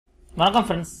வணக்கம்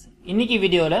ஃப்ரெண்ட்ஸ், இன்னைக்கு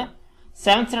வீடியோவில்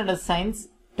 7th standard science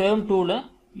term 2ல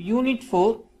unit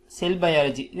 4 செல்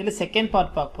பயாலஜி இதில் செகண்ட்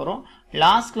பார்ட் பார்க்க போகிறோம்.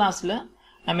 லாஸ்ட் கிளாஸில்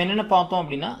நம்ம என்னென்ன பார்த்தோம்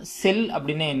அப்படின்னா செல்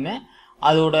அப்படின்னா என்ன,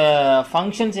 அதோட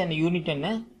ஃபங்க்ஷன்ஸ் என்ன, யூனிட்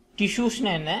என்ன,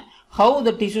 டிஷ்யூஸ்னா என்ன, how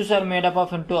the tissues are made up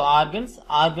of into organs,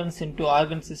 organs into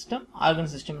organ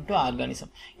system into organism.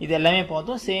 இது எல்லாமே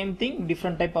பார்த்தோம். Same thing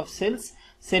different type of cells,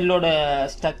 செல்லோட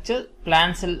structure,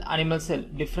 plant sell, animal sell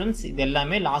difference, இது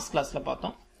எல்லாமே லாஸ்ட் கிளாஸில்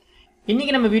பார்த்தோம்.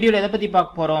 இன்னைக்கு நம்ம வீடியோவில் எதை பற்றி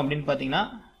பார்க்க போகிறோம் அப்படின்னு பார்த்தீங்கன்னா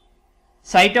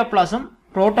cytoplasm,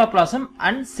 protoplasm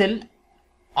and sell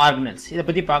organelles இதை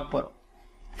பற்றி பார்க்க போகிறோம்.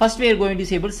 First we are going to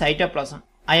see about cytoplasm.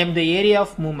 I am the area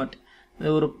of movement.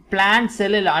 ஒரு பிளான்ட்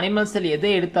செல் இல்லை அனிமல் செல்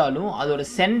எதை எடுத்தாலும் அதோட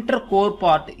சென்டர் கோர்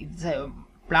பார்ட்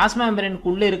பிளாஸ்மா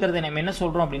மெம்பரேனுக்குள்ளே இருக்கிறத நம்ம என்ன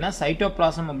சொல்கிறோம் அப்படின்னா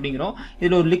சைட்டோபிளாசம் அப்படிங்கிறோம்.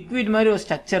 இதில் ஒரு லிக்விட் மாதிரி ஒரு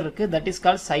ஸ்ட்ரக்சர் இருக்குது, தட் இஸ்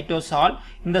கால்ட் சைட்டோசால்.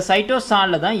 இந்த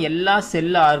சைட்டோசாலில் தான் எல்லா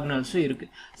செல் ஆர்கனல்ஸும்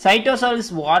இருக்குது. Cytosol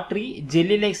is watery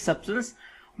jelly like substance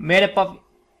made up of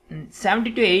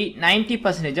 70 to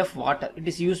 90% of water.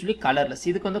 It is usually colourless.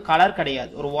 இதுக்கு வந்து கலர்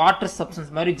கிடையாது, ஒரு வாட்டர்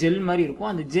சப்ஸ்டன்ஸ் மாதிரி ஜெல் மாதிரி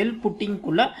இருக்கும். அந்த ஜெல்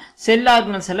புட்டிங்குள்ள செல்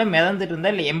ஆர்கனல்ஸ் எல்லாம் மிதந்துட்டு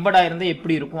இருந்தால் இல்லை எம்படா இருந்தால்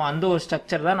எப்படி இருக்கும், அந்த ஒரு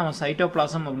ஸ்ட்ரக்சர் தான் நம்ம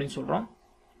சைட்டோபிளாசம் அப்படின்னு சொல்கிறோம்.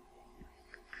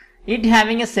 It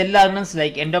having a cell organelles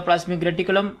like endoplasmic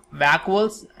reticulum,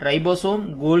 vacuoles, ribosome,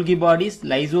 Golgi bodies,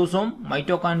 lysosome,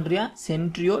 mitochondria,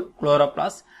 centriole,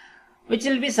 chloroplasts, which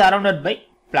will be surrounded by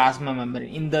plasma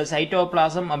membrane. இந்த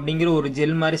சைட்டோபிளாசம் அப்படிங்கிற ஒரு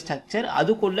ஜெல் மாதிரி ஸ்ட்ரக்சர்,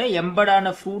 அதுக்குள்ள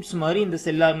எம்படான ஃப்ரூட்ஸ் மாதிரி இந்த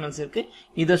செல் ஆர்கனல்ஸ் இருக்கு.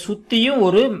 இதை சுத்தியும்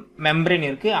ஒரு மெம்பரேன்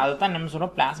இருக்கு, அதை தான் நம்ம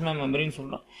சொல்றோம் பிளாஸ்மா மெம்பரேன்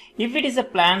சொல்றோம். If it is a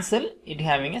plant cell, it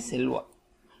having a cell wall.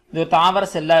 இது ஒரு தாவர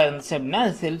செல்லா இருந்துச்சு அப்படின்னா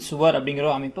செல் சுவர் அப்படிங்கிற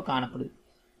ஒரு அமைப்பு காணப்படுது.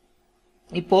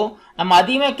 இப்போ நம்ம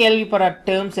அதிகமாக கேள்விப்படுற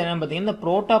டேர்ம்ஸ் என்னன்னு பார்த்தீங்கன்னா இந்த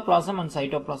புரோட்டோபிளாசம் அண்ட்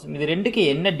சைட்டோபிளாசம், இது ரெண்டுக்கு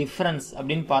என்ன டிஃபரன்ஸ்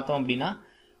அப்படின்னு பார்த்தோம் அப்படின்னா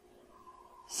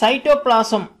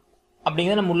சைட்டோபிளாசம்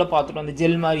அப்படிங்கிறத நம்ம உள்ள பார்த்துட்டோம், அந்த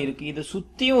ஜெல் மாதிரி இருக்கு, இதை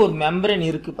சுற்றியும் ஒரு மெம்பரேன்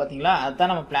இருக்கு பார்த்தீங்களா,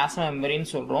 அதுதான் நம்ம பிளாஸ்மா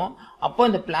மெம்பரேன் சொல்றோம்.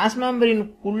 அப்போ இந்த பிளாஸ்மா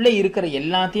மெம்பரேனுக்குள்ளே இருக்கிற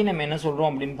எல்லாத்தையும் நம்ம என்ன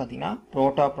சொல்றோம் அப்படின்னு பார்த்தீங்கன்னா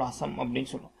புரோட்டோபிளாசம்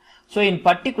அப்படின்னு சொல்றோம். So in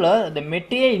particular the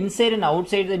material inside and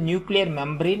outside the nuclear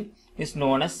membrane is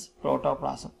known as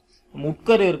protoplasm.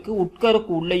 உட்கரு இருக்கு,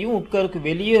 உட்கருக்கு உள்ளேயும் உட்கருக்கு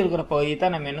வெளியே இருக்கிற பகுதியை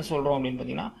தான் நம்ம என்ன சொல்றோம் அப்படின்னு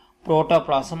பார்த்தீங்கன்னா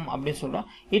புரோட்டோபிளாசம் அப்படின்னு சொல்றோம்.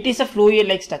 It is a fluid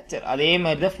like structure, அதே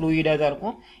மாதிரி தான் ஃப்ளூயிடாக தான்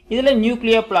இருக்கும். இதில்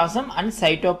நியூக்ளியோபிளாசம் அண்ட்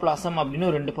சைட்டோபிளாசம் அப்படின்னு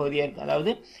ஒரு ரெண்டு பகுதியாக இருக்குது.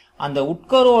 அதாவது அந்த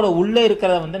உட்கரோட உள்ளே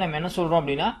இருக்கிறத வந்து நம்ம என்ன சொல்றோம்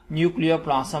அப்படின்னா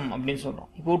நியூக்ளியோபிளாசம் அப்படின்னு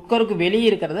சொல்றோம். இப்போ உட்கருக்கு வெளியே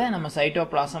இருக்கிறத நம்ம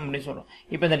சைட்டோபிளாசம் அப்படின்னு சொல்றோம்.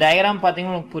 இப்போ இந்த டயக்ராம்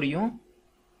பார்த்தீங்கன்னா உங்களுக்கு புரியும்,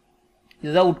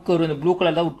 இதுதான் உட்கரு, இந்த ப்ளூ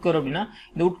கலர் தான் உட்கரு அப்படின்னா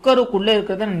இந்த உட்கருக்குள்ளே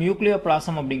இருக்கிறத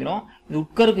நியூக்ளியோபிளாசம் அப்படிங்கிறோம், இது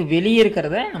உட்கருக்கு வெளியே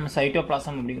இருக்கிறத நம்ம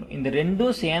சைட்டோபிளாசம் அப்படிங்கிறோம். இந்த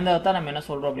ரெண்டும் சேர்ந்ததான் நம்ம என்ன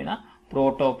சொல்றோம் அப்படின்னா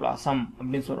புரோட்டோபிளாசம்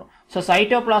அப்படின்னு சொல்றோம். ஸோ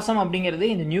சைட்டோபிளாசம் அப்படிங்கிறது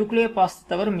இந்த நியூக்ளியோபிளாசத்தை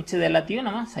தவிர மிச்சது எல்லாத்தையும்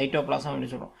நம்ம சைட்டோபிளாசம்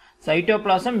அப்படின்னு சொல்றோம்.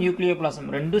 சைட்டோபிளாசம் நியூக்ளியோபிளாசம்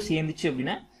ரெண்டும் சேர்ந்துச்சு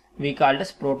அப்படின்னா we called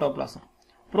as protoplasm.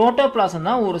 Protoplasm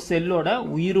தான் ஒரு செல்லோட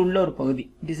உயிருள்ள ஒரு பகுதி.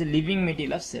 It is living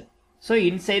material of cell. So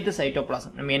inside the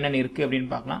cytoplasm நம்ம என்னென்ன இருக்கு அப்படின்னு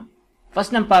பார்க்கலாம்.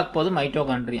 ஃபர்ஸ்ட் நம்ம பார்க்க போது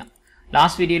மைட்டோகாண்ட்ரியா.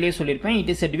 லாஸ்ட் வீடியோலேயே சொல்லியிருப்பேன், it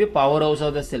is set to be power house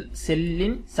of the செல்,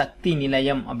 செல்லின் சக்தி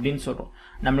நிலையம் அப்படின்னு சொல்றோம்.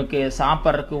 நம்மளுக்கு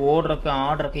சாப்பிட்றதுக்கு, ஓடுறதுக்கு,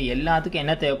 ஆடுறதுக்கு எல்லாத்துக்கும்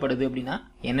என்ன தேவைப்படுது அப்படின்னா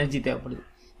எனர்ஜி தேவைப்படுது.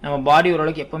 நம்ம பாடி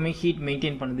ஓரளவுக்கு எப்பவுமே ஹீட்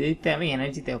மெயின்டைன் பண்ணுது, தேவை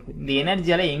எனர்ஜி தேவைப்படுது. இந்த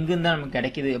எனர்ஜியால எங்கிருந்தா நமக்கு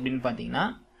கிடைக்குது அப்படின்னு பார்த்தீங்கன்னா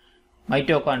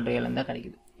மைட்டோகாண்ட்ரியால இருந்தா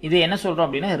கிடைக்குது. இது என்ன சொல்றோம்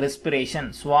அப்படின்னா ரெஸ்பிரேஷன்,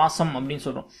 சுவாசம் அப்படின்னு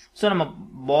சொல்றோம். ஸோ நம்ம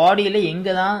பாடியில எங்க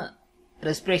தான்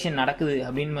ரெஸ்பிரேஷன் நடக்குது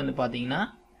அப்படின்னு வந்து பார்த்தீங்கன்னா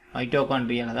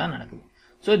மைட்டோகாண்ட்ரியால தான் நடக்குது.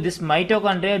 So this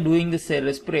mitochondria doing this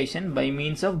respiration by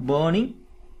means of burning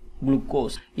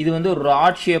glucose. இது வந்து ஒரு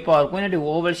ராட் ஷேப்பா இருக்கும், இல்லாட்டி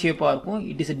ஓவல் ஷேப்பா இருக்கும்.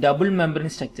 It is double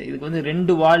membrane structure. இதுக்கு வந்து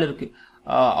ரெண்டு வால் இருக்கு,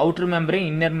 அவுட்டர் மெம்பரேன்,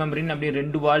 இன்னர் மெம்பரேன், அப்படி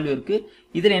ரெண்டு வால் இருக்கு.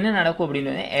 இதுல என்ன நடக்கும்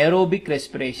அப்படின்னு ஏரோபிக்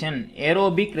ரெஸ்பிரேஷன்.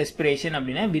 ஏரோபிக் ரெஸ்பிரேஷன்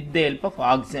அப்படின்னா with the help of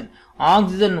oxygen,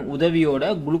 oxygen உதவியோட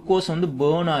குளுக்கோஸ் வந்து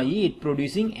பேர்ன் ஆகி இட்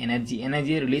ப்ரொடியூசிங்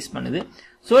எனர்ஜியை ரிலீஸ் பண்ணுது.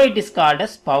 So it is called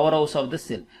as powerhouse of the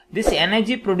cell. This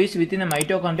energy produced within the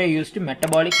mitochondria used to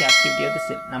metabolic activity of the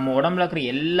cell. நம்ம உடம்புல இருக்கிற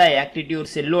எல்லா activity, ஒரு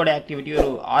செல்லோட ஆக்டிவிட்டி,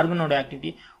 ஒரு ஆர்கனோட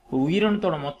ஆக்டிவிட்டி, ஒரு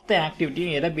உயிரினத்தோட மொத்த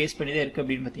ஆக்டிவிட்டியும் எதை பேஸ் பண்ணி தான் இருக்கு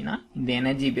அப்படின்னு பார்த்தீங்கன்னா இந்த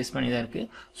எனர்ஜி பேஸ் பண்ணி தான் இருக்கு.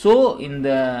 ஸோ இந்த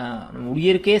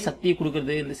உயிருக்கே சக்தியை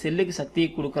கொடுக்கறது, இந்த செல்லுக்கு சக்தியை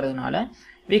கொடுக்கறதுனால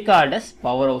we called as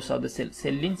powerhouse of the cell,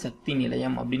 செல்லின் சக்தி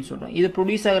நிலையம் அப்படின்னு சொல்றோம். இது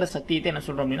ப்ரொடியூஸ் ஆகிற சக்தியை என்ன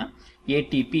சொல்றோம் அப்படின்னா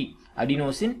ஏடிபி,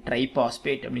 அடினோசின்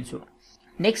ட்ரைபாஸ்பேட் அப்படின்னு சொல்றோம்.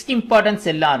 நெக்ஸ்ட் இம்பார்ட்டன்ட்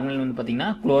செல் ஆர்கனல் வந்து பார்த்தீங்கன்னா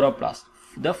குளோரோபிளாஸ்ட்,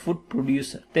 த ஃபுட்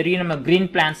ப்ரொடியூசர். தெரியும், நம்ம கிரீன்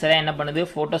பிளான்ட்ஸ் எல்லாம் என்ன பண்ணுது,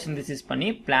 photosynthesis பண்ணி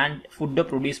பிளான்ட் ஃபுட்டை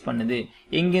ப்ரொடியூஸ் பண்ணுது.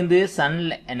 எங்கிருந்து சன்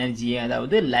எனர்ஜியை,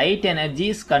 அதாவது light energy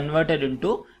is converted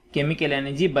into chemical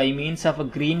energy by means of a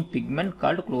green pigment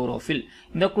called chlorophyll.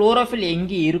 இந்த chlorophyll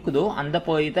எங்கே இருக்குதோ அந்த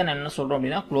பகுதி தான் என்ன சொல்றோம்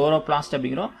அப்படின்னா chloroplast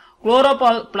அப்படிங்கிறோம்.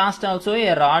 Chloroplast also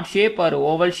a rod shape or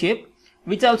oval shape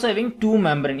which also having two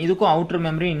membrane. இதுக்கு outer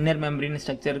membrane inner membrane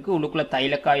structure இருக்கு, உள்ளுக்குள்ள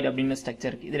thylakoid அப்படின structure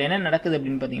இருக்கு. இதுல என்ன நடக்குது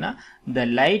அப்படினு பாத்தீங்கன்னா the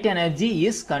light energy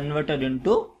is converted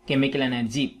into chemical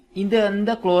energy.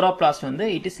 இந்த chloroplast வந்து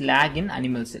it is lag in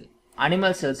animal cell.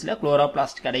 Animal cells la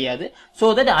chloroplast கிடையாது. So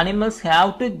that animals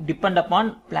have to depend upon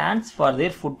plants for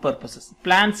their food purposes.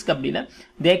 Plants அப்படில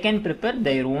they can prepare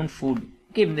their own food.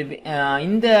 Okay,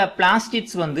 இந்த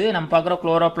plastids வந்து நம்ம பார்க்குற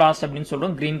chloroplast அப்படின்னு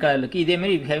சொல்றோம், green color இருக்கு. இதே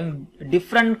மாதிரி having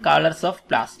different colors of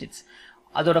plastids.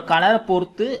 அதோட கலரை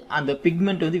பொறுத்து அந்த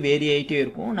பிக்மெண்ட் வந்து வேரி ஆகிட்டே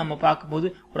இருக்கும். நம்ம பார்க்கும்போது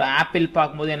ஒரு ஆப்பிள்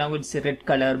பார்க்கும்போது என்ன இட்ஸ் ரெட்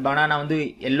கலர், பனானா வந்து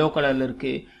எல்லோ கலர்ல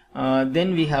இருக்கு,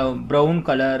 then we have brown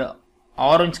colour,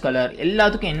 orange colour,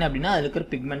 எல்லாத்துக்கும் என்ன அப்படின்னா அதுல இருக்கிற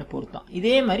பிக்மெண்ட் பொறுத்து தான்.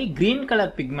 இதே மாதிரி கிரீன்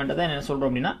கலர் பிக்மெண்ட் தான் என்ன சொல்றோம்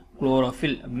அப்படின்னா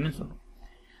chlorophyll அப்படின்னு சொல்றோம்.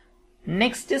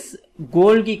 Next is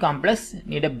கோல்கி complex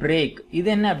need a break. இது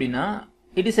என்ன அப்படின்னா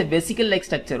it is a vesicle like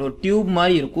structure, ஒரு டியூப்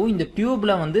மாதிரி இருக்கும். இந்த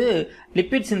டியூப்ல வந்து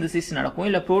லிபிட் சிந்தசிஸ் நடக்கும்,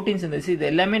 இல்ல புரோட்டீன் சிந்தசிஸ், இது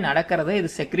எல்லாமே நடக்கிறத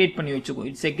இது செக்ரேட் பண்ணி வச்சுக்கும்.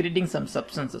 It secreting some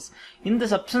substances. இந்த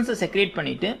சப்ஸ்டன்ஸை செக்ரேட்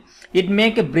பண்ணிட்டு இட்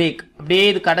மேக் எ பிரேக். அப்படியே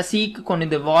இது கடைசிக்கு கொண்டு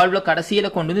இந்த வால்வ்ல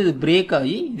கடைசியில கொண்டு வந்து இது பிரேக்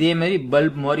ஆகி இதே மாதிரி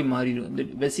பல்ப் மாதிரி மாறிடும், இந்த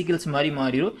வெசிகல்ஸ் மாதிரி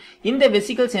மாறிடும். இந்த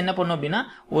வெசிகல்ஸ் என்ன பண்ணும் அப்படின்னா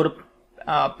ஒரு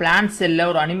பிளான்ட் செல்ல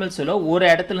ஒரு அனிமல் செல்ல ஒரு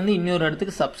இடத்துல இருந்து இன்னொரு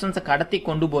இடத்துக்கு சப்ஸ்டன்ஸை கடத்தி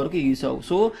கொண்டு போறதுக்கு யூஸ் ஆகும்.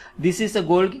 So this is a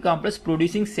கோல்கி complex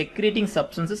producing secreting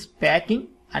substances, packing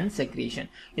and secretion.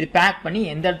 இது பேக் பண்ணி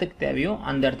எந்த இடத்துக்கு தேவையோ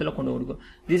அந்த இடத்துல கொண்டு கொடுக்கும்.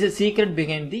 This is secret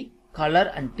behind the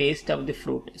colour and taste of the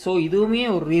fruit. So இதுவுமே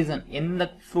ஒரு ரீசன்,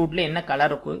 எந்த ஃப்ரூட்ல என்ன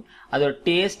கலர் இருக்கும், அதோட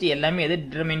டேஸ்ட் எல்லாமே எதை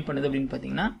டிட்டர்மைன் பண்ணுது அப்படின்னு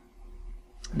பார்த்தீங்கன்னா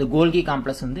இந்த கோல்கி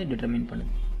காம்ப்ளெக்ஸ் வந்து டிட்டர்மைன்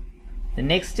பண்ணுது.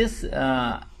 Next is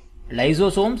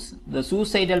lysosomes, the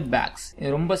suicidal bags.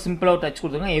 ரொம்ப சிம்பிளா டச்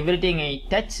கொடுத்துருங்க. everything I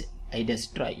touch I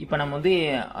destroy. இப்போ நம்ம வந்து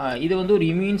இது வந்து ஒரு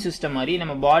இம்யூன் சிஸ்டம் மாதிரி,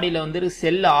 நம்ம பாடியில வந்து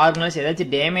செல் ஆர்கனல்ஸ்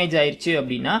ஏதாச்சும் டேமேஜ் ஆயிடுச்சு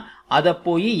அப்படின்னா அதை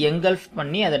போய் எங்கல்ஃப்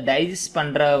பண்ணி அதை டைஜஸ்ட்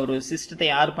பண்ற ஒரு சிஸ்டத்தை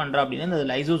யார் பண்றா அப்படின்னா அந்த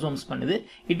லைசோசோம்ஸ் பண்ணுது.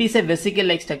 It is a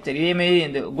vesicle like structure. இதே மாதிரி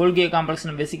இந்த கோல்கி காம்ப்ளெக்ஸ்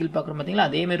நம்ம வெசிக்கல் பார்க்குறோம் பார்த்தீங்களா,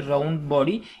 அதே மாதிரி round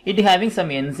body, it having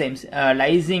some enzymes,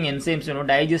 லைசிங் enzymes,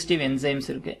 digestive enzymes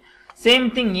இருக்கு. சேம்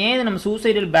திங் ஏன் நம்ம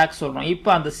சூசைடல் பேக் சொல்றோம், இப்போ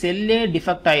அந்த செல்லே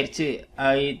டிஃபெக்ட் ஆயிருச்சு,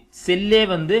 செல்லே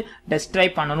வந்து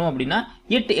டெஸ்ட்ராய் பண்ணணும் அப்படின்னா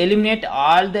it eliminate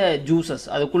all the juices,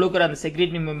 அது குழுக்கிற அந்த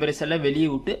செக்ரேட்டரி மெம்பர்ஸ் எல்லாம் வெளியே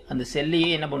விட்டு அந்த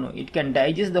செல்லையே என்ன பண்ணும், it can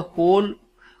digest the whole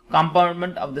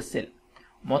compartment of the செல்,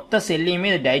 மொத்த செல்லையுமே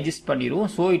இதை டைஜஸ்ட் பண்ணிடும்.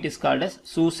 So it is called as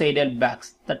suicidal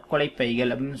packs, தற்கொலை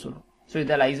பைகள் அப்படின்னு சொல்றோம். ஸோ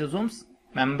இதை லைசோசோம்ஸ்,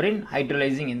 மெம்பரின்,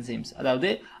 ஹைட்ரோலைசிங் என்சைம்ஸ், அதாவது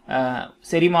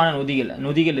செரிமான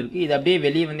நொதிகள் இருக்கு. இது அப்படியே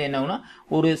வெளியே வந்து என்ன ஆகும்னா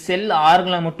ஒரு செல்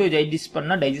ஆர்கனை மட்டும் டைஜஸ்ட்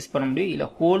பண்ணா டைஜஸ்ட் பண்ண முடியும், இல்ல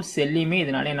ஹோல் செல்லையுமே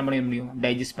இதனால என்ன பண்ண முடியும்,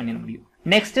 டைஜஸ்ட் பண்ண முடியும்.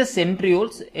 Next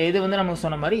centrioles. இது வந்து நமக்கு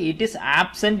சொன்ன மாதிரி it is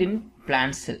absent in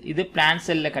plant செல். இது பிளான்ட்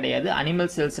செல்ல கிடையாது, அனிமல்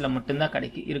செல்ஸ்ல மட்டும்தான்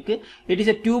இருக்கு. It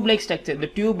is a tube like structure. இந்த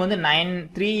டியூப் வந்து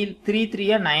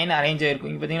 9 அரேஞ்ச்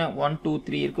ஆயிருக்கும். இங்க பாத்தீங்கன்னா 1 2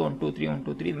 3 இருக்கு, 1 2 3 1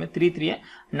 2 3 இது மாதிரி 3 3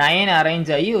 9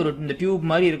 அரேஞ்ச் ஆகி ஒரு இந்த டியூப்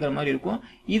மாதிரி இருக்கிற மாதிரி இருக்கும்.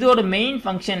 இதோட மெயின்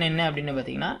ஃபங்க்ஷன் என்ன அப்படின்னு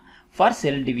பாத்தீங்கன்னா for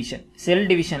cell division. Sell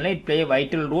டிவிஷன்ல it play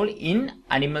vital role in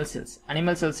animal cells.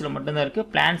 Animal செல்ஸ்ல மட்டும்தான் இருக்கு,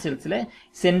 பிளான்ட் செல்ஸ்ல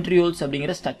சென்ட்ரியோல்ஸ்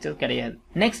அப்படிங்கிற ஸ்ட்ரக்சர் கிடையாது.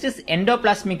 Next is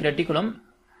endoplasmic reticulum.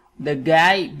 The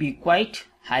guy be quiet,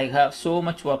 I have so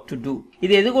much work to do.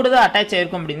 இது எது கூட தான் அட்டாச்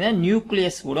ஆயிருக்கும் அப்படின்னா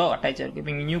நியூக்ளியஸ் கூட அட்டாச் ஆயிருக்கும்.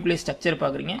 இப்போ இங்க நியூக்ளியஸ் ஸ்ட்ரக்சர்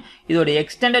பாக்குறீங்க, இதோட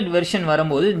எக்ஸ்டெண்டட் வெர்ஷன்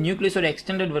வரும்போது நியூக்ளியஸோட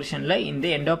எக்ஸ்டெண்டட் வெர்ஷன்ல இந்த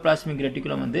எண்டோபிளாஸ்மிக்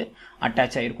ரெட்டிகுலம் வந்து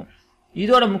அட்டாச் ஆயிருக்கும்.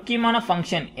 இதோட முக்கியமான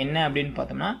ஃபங்க்ஷன் என்ன அப்படின்னு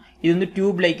பார்த்தோம்னா இது வந்து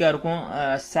டியூப் லைக்கா இருக்கும்,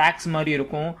 சாக்ஸ் மாதிரி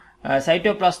இருக்கும்.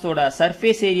 சைட்டோபிளாஸ்டோட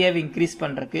சர்ஃபேஸ் ஏரியாவை இன்க்ரீஸ்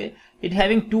பண்றதுக்கு இட்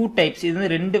ஹேவிங் 2 டைப்ஸ். இது வந்து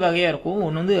 2 வகையா இருக்கும்.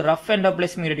 ஒன்னு வந்து rough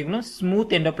endoplasmic reticulum,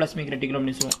 smooth endoplasmic reticulum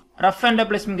அப்படின்னு சொல்லுவோம். ரஃப்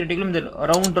எண்டோபிளாஸ்மிக் ரெட்டிகுலம் இந்த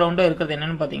ரவுண்டா இருக்கிறது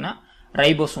என்னன்னு பாத்தீங்கன்னா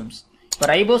ரைபோசோம்ஸ். இப்போ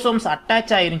ரைபோசோம்ஸ்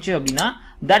அட்டாச் ஆயிருச்சு அப்படின்னா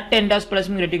that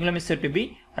endoplasmic reticulum is set to be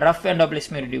rough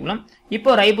endoplasmic reticulum.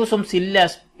 இப்போ ரைபோசோம்ஸ் இல்ல,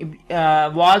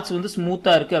 வால்ஸ் வந்து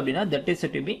ஸ்மூத்தா இருக்கு அப்படின்னா that is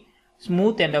set to be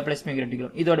smooth endoplasmic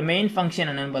reticulum. இதோட மெயின் ஃபங்க்ஷன்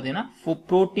என்னன்னு பாத்தீங்கன்னா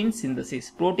புரோட்டீன் சிந்தசிஸ்.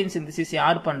 புரோட்டீன் சிந்தசிஸ்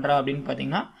யார் பண்றா அப்படின்னு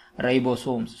பாத்தீங்கன்னா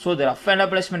ribosomes. So the rough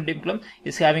endoplasmic reticulum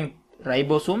is having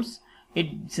ribosomes, it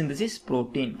synthesis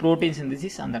protein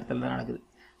synthesis அந்த இடத்துல தான் நடக்குது.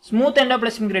 ஸ்மூத்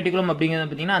எண்டோபிளாஸ்மிக் ரெட்டிகுலம் அப்படிங்கிறது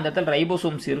பாத்தீங்கன்னா அந்த இடத்துல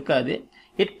ரைபோசோம்ஸ் இருக்காது.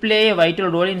 It play a vital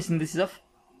role in synthesis of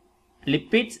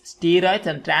lipids, steroids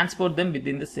and transport them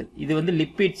within the cell. இது வந்து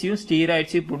லிப்பிட்ஸையும்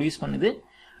ஸ்டீராய்ட்ஸையும் ப்ரொடியூஸ் பண்ணுது.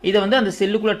 இதை வந்து அந்த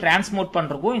செல்லுக்குள்ள டிரான்ஸ்போர்ட்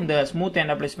பண்றதுக்கும் இந்த ஸ்மூத்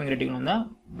எண்டோபிளாஸ்மிக் ரெட்டிகுலம் தான்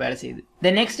வேலை செய்யுது.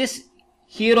 The next is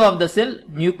hero of the cell,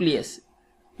 nucleus.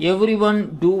 Everyone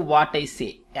do what I say,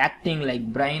 acting like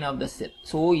brain of the cell.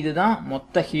 So இதுதான்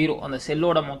மொத்த ஹீரோ, அந்த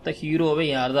செல்லோட மொத்த ஹீரோவே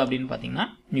யாரு அப்படின்னு பாத்தீங்கன்னா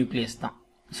நியூக்ளியஸ் தான்.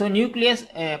 ஸோ நியூக்ளியஸ்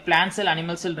பிளான்ட் செல்,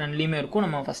 அனிமல் செல் ரெண்டுலையுமே இருக்கும்.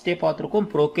 நம்ம ஃபர்ஸ்டே பார்த்துருக்கோம்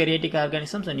prokaryotic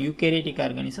organisms and eukaryotic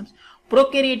organisms.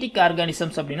 Prokaryotic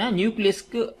organisms அப்படின்னா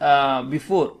நியூக்ளியஸ்க்கு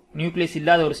பிஃபோர், நியூக்ளியஸ்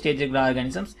இல்லாத ஒரு ஸ்டேஜ் இருக்கிற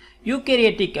ஆர்கானிசம்ஸ்.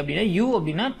 யூகேரியாட்டிக் அப்படின்னா யூ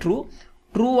அப்படின்னா ட்ரூ,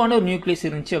 ட்ரூவான ஒரு நியூக்ளியஸ்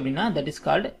இருந்துச்சு அப்படின்னா that is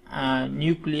called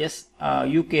nucleus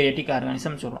eukaryotic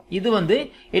organism சொல்றோம். இது வந்து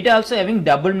it also having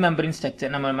double மெம்பரின்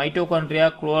structure. நம்ம மைட்டோகாண்ட்ரியா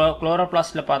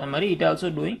குளோரோபிளாஸ்ட்ல பார்த்த மாதிரி it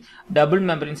also doing double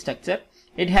மெம்பரின் structure.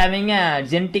 It having a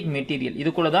genetic material.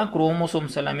 இதுக்குள்ள தான்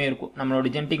குரோமோசோம்ஸ் எல்லாமே இருக்கும். நம்மளோட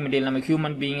ஜெனடிக் மெட்டீரியல் நம்ம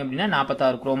ஹியூமன் பீயிங் அப்படின்னா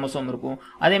 46 குரோமோசோம் இருக்கும்.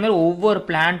 அதே மாதிரி ஒவ்வொரு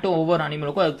பிளான்ட்டும் ஒவ்வொரு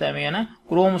அனிமலுக்கும் அதுக்கு தேவையான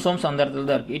குரோமோசோம்ஸ் அந்த இடத்துல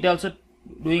தான் இருக்கு. It also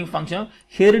doing function of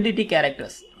heredity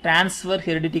characters, transfer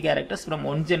heredity characters from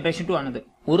one generation to another.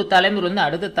 ஒரு தலைமுறை வந்து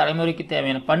அடுத்த தலைமுறைக்கு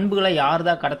தேவையான பண்புகளை யார்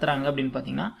தான் கடத்துறாங்க அப்படின்னு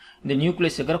பார்த்தீங்கன்னா இந்த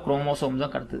நியூக்ளியஸ் இருக்கிற குரோமோசோம்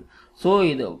தான் கடத்துது. ஸோ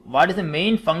இது what is the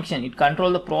main function? It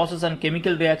control the process and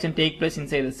chemical reaction take place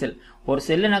inside the செல். ஒரு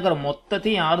செல்ல நகர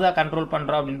மொத்தத்தையும் யார் தான் கண்ட்ரோல்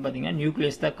பண்றா அப்படின்னு பார்த்தீங்கன்னா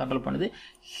நியூக்ளியஸ் தான் கண்ட்ரோல் பண்ணுது.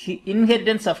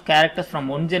 Inheritance of characters from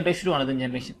one generation to another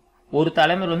generation. ஒரு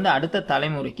தலைமுறை வந்து அடுத்த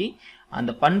தலைமுறைக்கு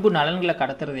அந்த பண்பு நலன்களை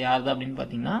கடத்துறது யார் தான் அப்படின்னு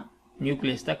பார்த்தீங்கன்னா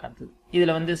நியூக்ளியஸ் தான் கடத்துது.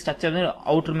 இதில் வந்து ஸ்ட்ரக்சர் வந்து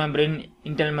அவுட்டர் மெம்பரின்,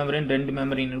 இன்டர்னல் மெம்பரின், 2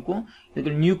 மெம்பரின் இருக்கும்.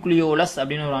 இதுக்கு நியூக்ளியோலஸ்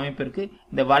அப்படின்னு ஒரு அமைப்பு இருக்கு.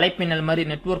 இந்த வலைப்பின்னல் மாதிரி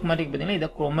நெட்வொர்க் மாதிரி பார்த்தீங்கன்னா இதை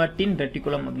குரோமட்டின்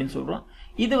ரெட்டிகுலம் அப்படின்னு சொல்றோம்.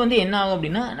 இது வந்து என்ன ஆகும்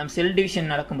அப்படின்னா நம்ம செல்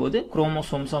டிவிஷன் நடக்கும்போது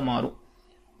குரோமோசோம்ஸாக மாறும்.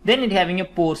 Then it having a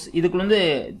force. இதுக்குள்ள வந்து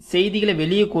செய்திகளை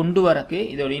வெளியே கொண்டு வரக்கு,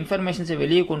 இதோட இன்ஃபர்மேஷன்ஸை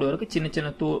வெளியே கொண்டு வரக்கு சின்ன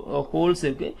சின்ன ஹோல்ஸ்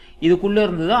இருக்கு. இதுக்குள்ள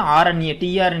இருந்து தான் ஆர்என்ஏ,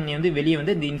 டிஆர்என்ஏ வந்து வெளியே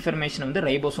வந்து இந்த இன்ஃபர்மேஷன் வந்து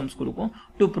ரைபோசோம்ஸ் கொடுக்கும்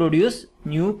டு ப்ரொடியூஸ்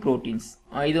நியூ ப்ரோட்டீன்ஸ்.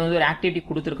 இது வந்து ஒரு ஆக்டிவிட்டி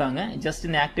கொடுத்துருக்காங்க. ஜஸ்ட்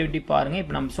இந்த ஆக்டிவிட்டி பாருங்க.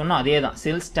 இப்போ நம்ம சொன்னோம் அதே தான்.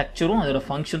 செல் ஸ்ட்ரக்சரும் அதோட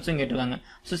ஃபங்க்ஷன்ஸும் கேட்டிருக்காங்க.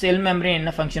 ஸோ செல் மெம்பரேன்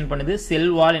என்ன ஃபங்க்ஷன் பண்ணுது,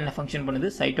 செல் வால் என்ன ஃபங்க்ஷன் பண்ணுது,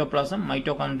 cytoplasm,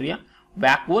 mitochondria,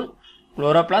 vacuole,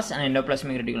 chloroplasts and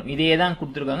endoplasmic reticulum. இதே தான்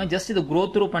கொடுத்துருக்காங்க. ஜஸ்ட் இது க்ரோ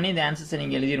த்ரூ பண்ணி இந்த ஆன்சர்ஸை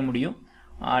நீங்கள் எழுதிட முடியும்.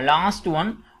 Last one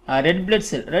red blood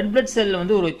cell. Red blood cell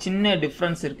வந்து ஒரு சின்ன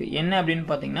டிஃப்ரென்ஸ் இருக்கு. என்ன அப்படின்னு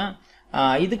பார்த்தீங்கன்னா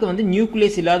இதுக்கு வந்து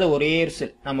நியூக்ளியஸ் இல்லாத ஒரே ஒரு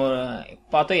செல். நம்ம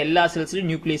பார்த்தோம் எல்லா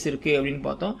செல்ஸ்லையும் நியூக்ளியஸ் இருக்கு அப்படின்னு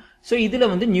பார்த்தோம். ஸோ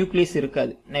இதுல வந்து நியூக்ளியஸ்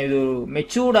இருக்காது. இது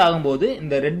மெச்சூர்ட் ஆகும்போது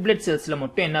இந்த ரெட் பிளட் செல்ஸ்ல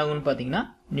மட்டும் என்ன ஆகும்னு பார்த்தீங்கன்னா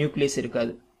நியூக்ளியஸ்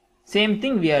இருக்காது. Same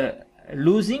thing we are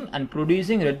losing and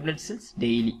producing red blood cells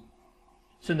daily.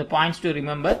 So இந்த பாயிண்ட்ஸ் டு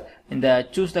ரிமெம்பர். இந்த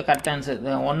சூஸ் த கரெக்ட் ஆன்சர்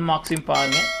 1 மார்க்ஸையும்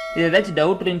பாருங்க. இது ஏதாச்சும்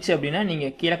டவுட் இருந்துச்சு அப்படின்னா நீங்க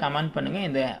கீழே கமெண்ட் பண்ணுங்க.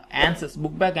 இந்த ஆன்சர்ஸ்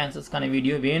புக் பேக் ஆன்சர்ஸ்க்கான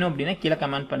வீடியோ வேணும் அப்படின்னா கீழே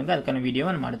கமெண்ட் பண்ணுங்க. அதுக்கான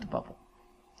வீடியோவை நம்ம அடுத்து பார்ப்போம்.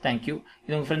 தேங்க்யூ.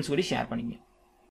 இது உங்க ஃப்ரெண்ட்ஸ் கூட ஷேர் பண்ணிங்க.